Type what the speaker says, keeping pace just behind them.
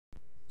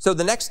So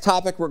the next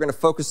topic we're going to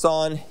focus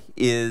on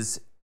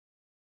is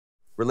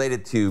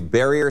related to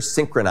barrier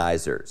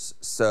synchronizers.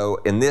 So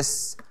in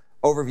this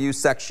overview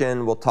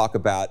section, we'll talk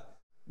about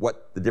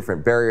what the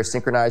different barrier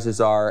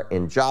synchronizers are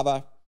in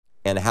Java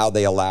and how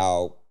they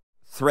allow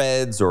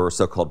threads or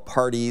so-called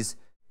parties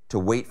to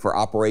wait for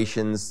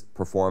operations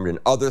performed in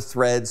other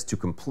threads to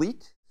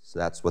complete. So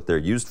that's what they're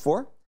used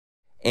for.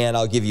 And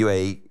I'll give you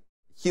a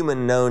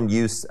human-known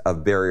use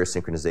of barrier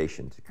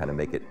synchronization to kind of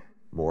make it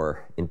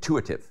more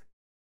intuitive.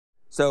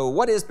 So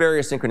what is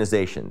barrier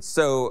synchronization?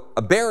 So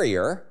a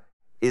barrier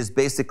is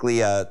basically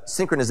a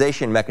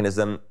synchronization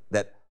mechanism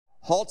that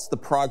halts the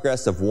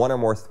progress of one or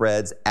more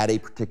threads at a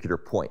particular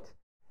point.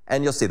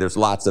 And you'll see there's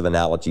lots of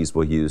analogies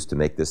we'll use to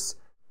make this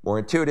more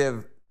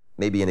intuitive.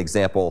 Maybe an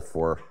example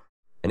for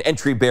an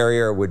entry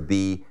barrier would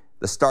be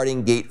the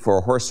starting gate for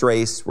a horse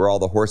race, where all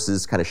the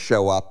horses kind of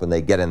show up and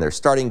they get in their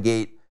starting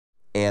gate,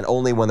 and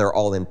only when they're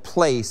all in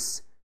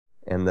place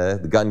and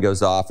the gun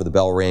goes off or the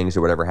bell rings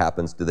or whatever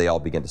happens do they all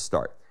begin to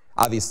start.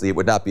 Obviously, it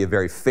would not be a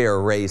very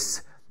fair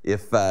race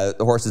if the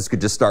horses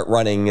could just start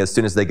running as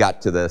soon as they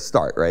got to the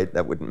start, right?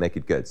 That wouldn't make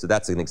it good. So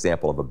that's an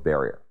example of a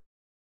barrier.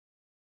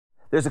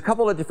 There's a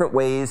couple of different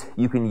ways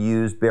you can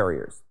use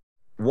barriers.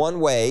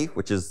 One way,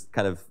 which is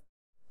kind of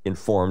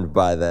informed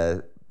by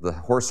the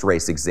horse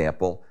race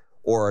example,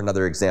 or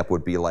another example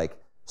would be like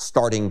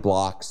starting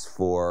blocks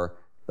for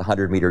the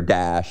 100-meter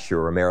dash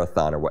or a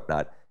marathon or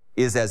whatnot,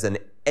 is as an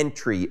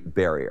entry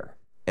barrier.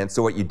 And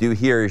so what you do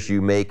here is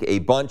you make a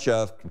bunch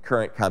of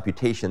concurrent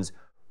computations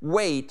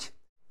wait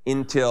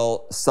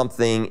until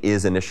something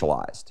is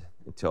initialized,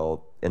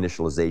 until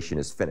initialization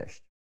is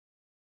finished.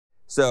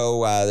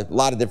 So a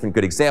lot of different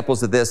good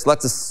examples of this.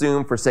 Let's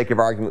assume, for sake of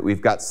argument,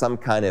 we've got some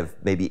kind of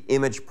maybe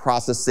image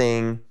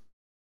processing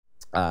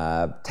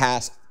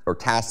task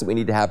that we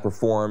need to have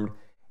performed,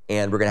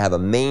 and we're going to have a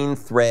main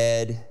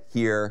thread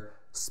here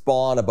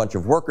spawn a bunch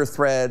of worker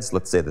threads.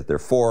 Let's say that there are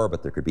 4,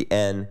 but there could be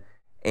n.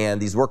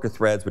 And these worker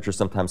threads, which are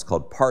sometimes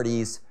called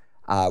parties,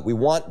 we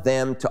want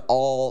them to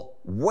all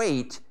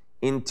wait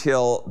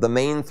until the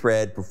main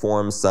thread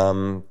performs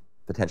some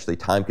potentially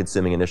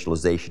time-consuming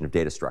initialization of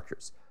data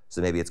structures.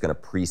 So maybe it's going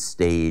to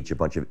pre-stage a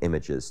bunch of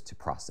images to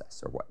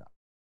process or whatnot.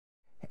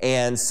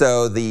 And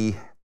so the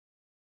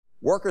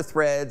worker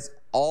threads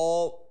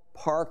all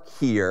park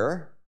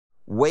here,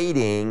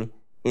 waiting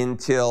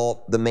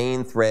until the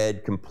main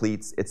thread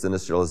completes its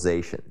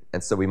initialization.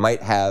 And so we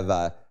might have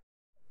a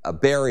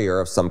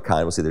barrier of some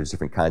kind. We'll see there's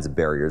different kinds of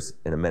barriers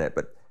in a minute,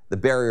 but the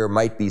barrier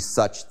might be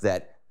such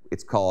that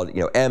it's called,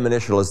 M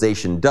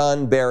initialization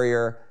done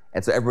barrier,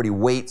 and so everybody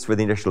waits for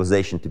the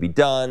initialization to be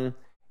done,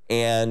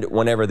 and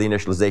whenever the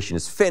initialization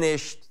is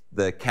finished,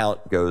 the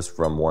count goes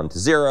from 1 to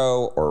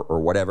 0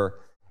 or whatever,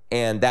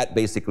 and that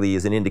basically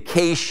is an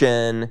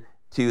indication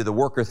to the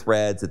worker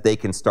threads that they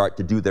can start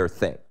to do their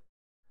thing.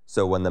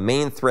 So when the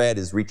main thread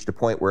has reached a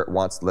point where it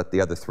wants to let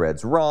the other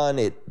threads run,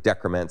 it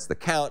decrements the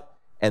count,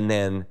 and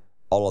then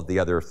all of the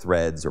other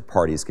threads or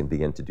parties can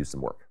begin to do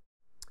some work.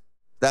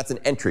 That's an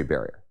entry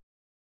barrier.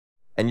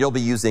 And you'll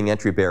be using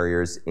entry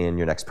barriers in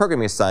your next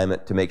programming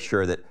assignment to make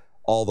sure that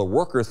all the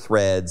worker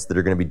threads that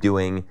are going to be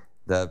doing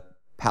the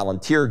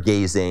Palantir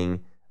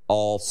gazing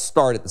all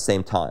start at the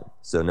same time.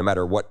 So no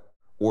matter what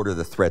order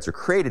the threads are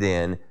created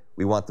in,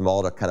 we want them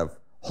all to kind of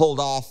hold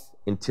off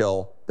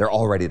until they're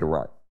all ready to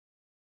run.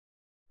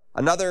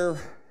 Another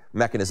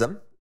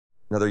mechanism,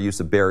 another use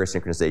of barrier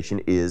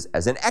synchronization is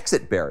as an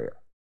exit barrier.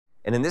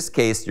 And in this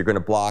case, you're going to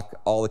block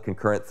all the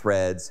concurrent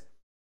threads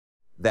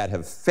that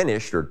have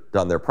finished or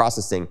done their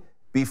processing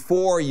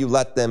before you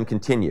let them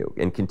continue.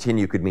 And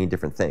continue could mean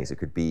different things. It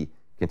could be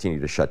continue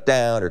to shut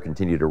down, or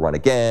continue to run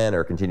again,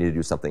 or continue to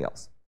do something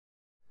else.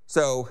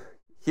 So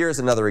here's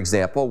another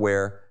example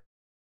where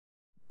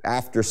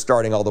after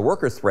starting all the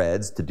worker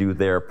threads to do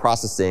their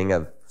processing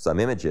of some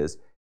images,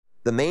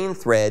 the main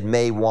thread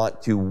may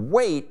want to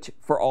wait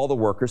for all the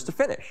workers to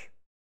finish.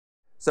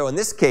 So in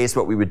this case,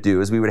 what we would do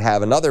is we would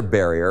have another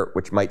barrier,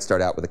 which might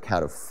start out with a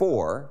count of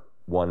 4,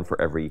 1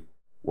 for every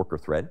worker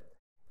thread.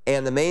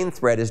 And the main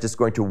thread is just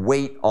going to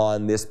wait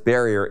on this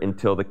barrier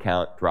until the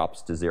count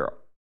drops to 0.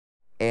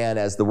 And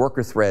as the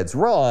worker threads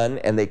run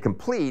and they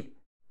complete,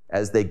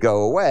 as they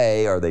go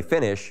away or they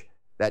finish,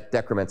 that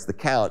decrements the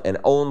count. And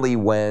only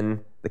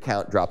when the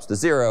count drops to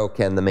 0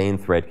 can the main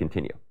thread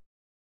continue.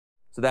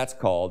 So that's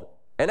called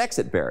an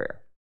exit barrier.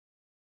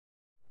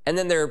 And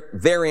then there are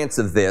variants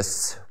of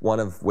this, one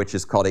of which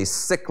is called a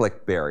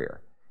cyclic barrier.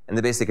 And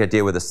the basic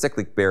idea with a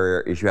cyclic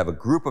barrier is you have a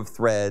group of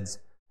threads,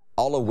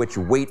 all of which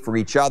wait for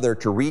each other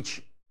to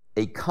reach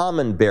a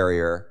common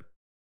barrier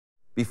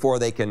before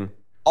they can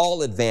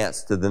all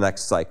advance to the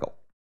next cycle.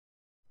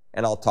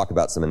 And I'll talk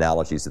about some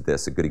analogies of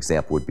this. A good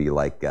example would be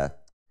like a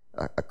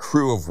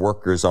crew of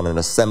workers on an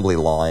assembly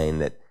line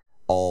that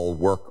all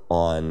work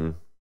on,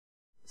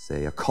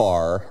 say, a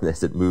car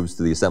as it moves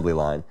through the assembly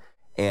line.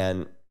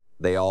 And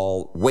they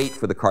all wait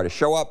for the car to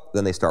show up,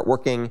 then they start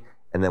working,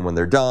 and then when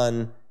they're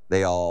done,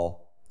 they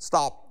all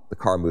stop, the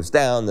car moves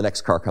down, the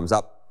next car comes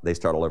up, they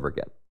start all over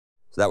again.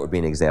 So that would be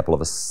an example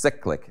of a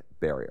cyclic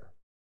barrier.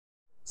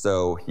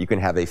 So you can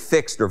have a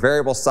fixed or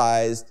variable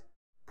sized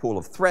pool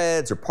of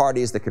threads or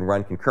parties that can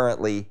run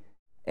concurrently.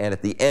 And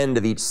at the end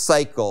of each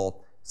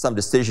cycle, some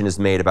decision is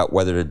made about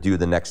whether to do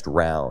the next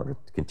round or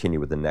to continue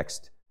with the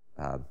next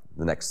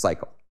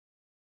cycle.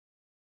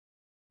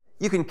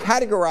 You can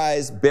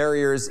categorize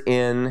barriers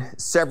in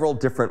several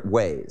different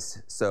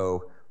ways.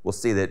 So we'll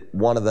see that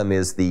one of them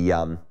is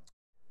the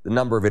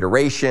number of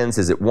iterations.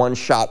 Is it one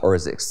shot or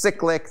is it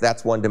cyclic?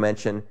 That's one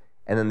dimension.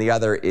 And then the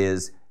other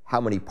is how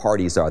many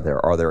parties are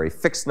there? Are there a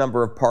fixed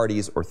number of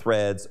parties or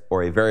threads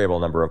or a variable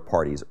number of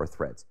parties or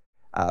threads?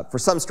 For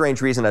some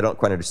strange reason I don't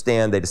quite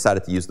understand, they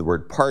decided to use the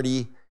word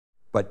party,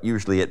 but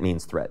usually it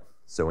means thread.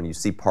 So when you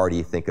see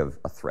party, think of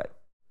a thread.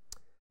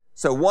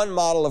 So one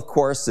model, of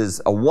course,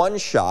 is a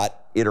one-shot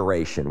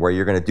iteration where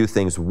you're going to do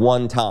things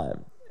one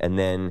time, and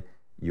then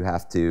you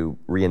have to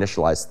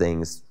reinitialize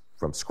things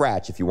from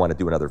scratch if you want to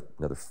do another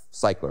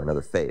cycle or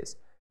another phase.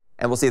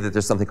 And we'll see that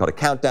there's something called a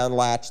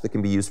CountDownLatch that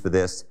can be used for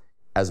this,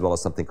 as well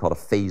as something called a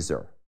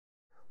phaser.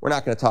 We're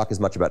not going to talk as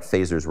much about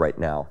phasers right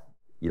now.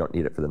 You don't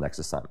need it for the next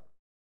assignment.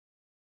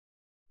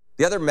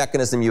 The other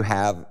mechanism you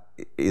have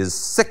is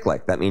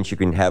cyclic. That means you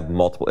can have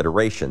multiple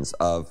iterations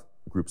of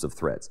groups of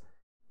threads.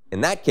 In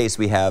that case,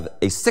 we have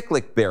a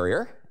cyclic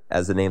barrier.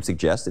 As the name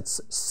suggests,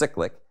 it's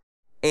cyclic.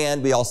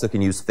 And we also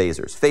can use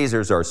phasers.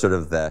 Phasers are sort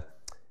of the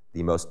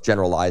most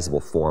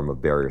generalizable form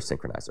of barrier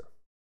synchronizer.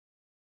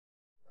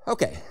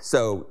 Okay,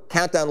 so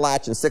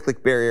CountDownLatch and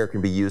Cyclic Barrier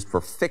can be used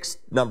for fixed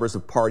numbers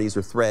of parties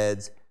or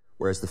threads,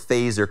 whereas the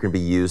phaser can be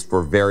used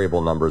for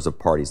variable numbers of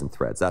parties and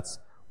threads. That's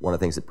one of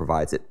the things that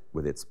provides it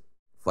with its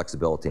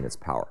flexibility and its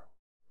power.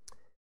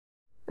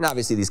 And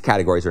obviously, these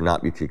categories are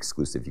not mutually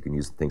exclusive. You can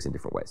use things in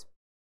different ways.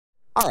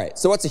 All right,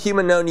 so what's a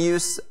human known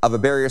use of a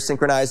barrier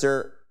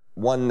synchronizer?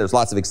 There's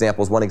lots of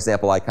examples. One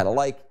example I kind of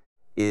like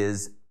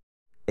is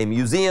a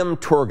museum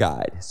tour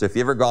guide. So if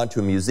you've ever gone to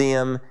a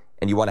museum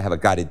and you want to have a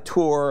guided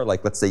tour,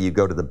 like let's say you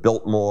go to the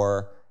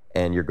Biltmore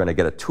and you're going to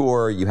get a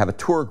tour, you have a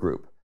tour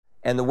group.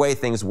 And the way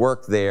things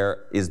work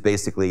there is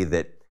basically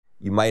that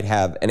you might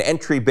have an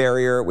entry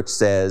barrier which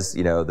says,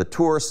 you know, the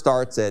tour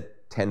starts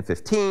at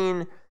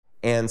 10:15,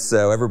 and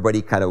so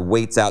everybody kind of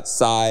waits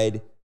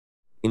outside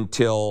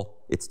until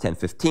it's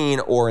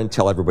 10:15 or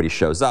until everybody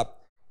shows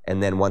up.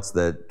 And then once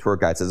the tour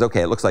guide says,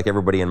 okay, it looks like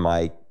everybody in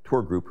my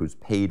tour group who's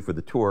paid for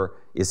the tour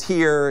is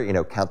here, you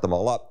know, count them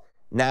all up.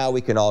 Now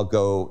we can all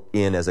go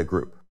in as a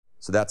group.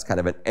 So that's kind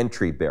of an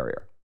entry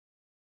barrier.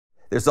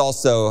 There's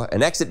also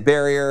an exit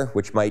barrier,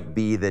 which might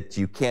be that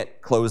you can't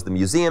close the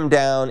museum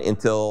down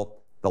until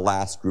the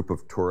last group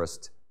of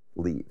tourists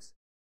leaves.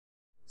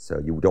 So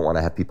you don't want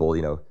to have people,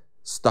 you know,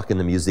 stuck in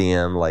the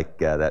museum like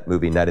that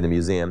movie Night in the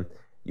Museum.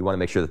 You want to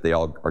make sure that they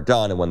all are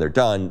done, and when they're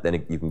done,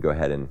 then you can go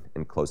ahead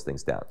and close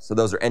things down. So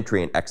those are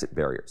entry and exit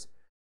barriers.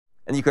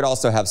 And you could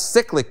also have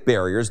cyclic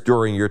barriers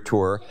during your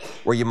tour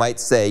where you might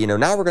say, you know,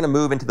 now we're going to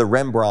move into the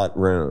Rembrandt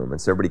room.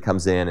 And so everybody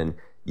comes in and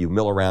you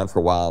mill around for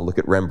a while and look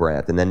at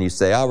Rembrandt. And then you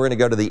say, oh, we're going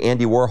to go to the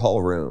Andy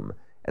Warhol room.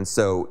 And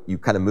so you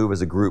kind of move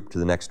as a group to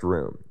the next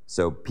room.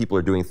 So people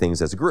are doing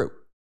things as a group.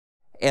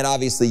 And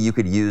obviously you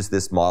could use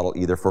this model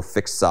either for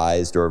fixed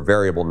sized or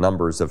variable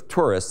numbers of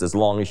tourists as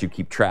long as you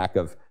keep track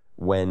of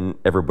when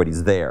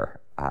everybody's there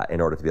in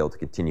order to be able to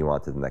continue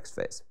on to the next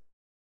phase.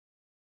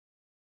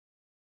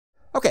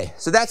 Okay,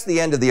 so that's the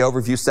end of the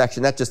overview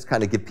section. That just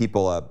kind of gives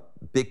people a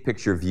big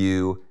picture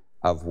view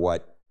of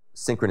what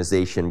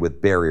synchronization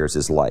with barriers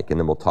is like. And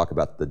then we'll talk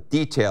about the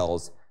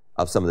details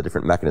of some of the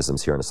different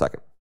mechanisms here in a second.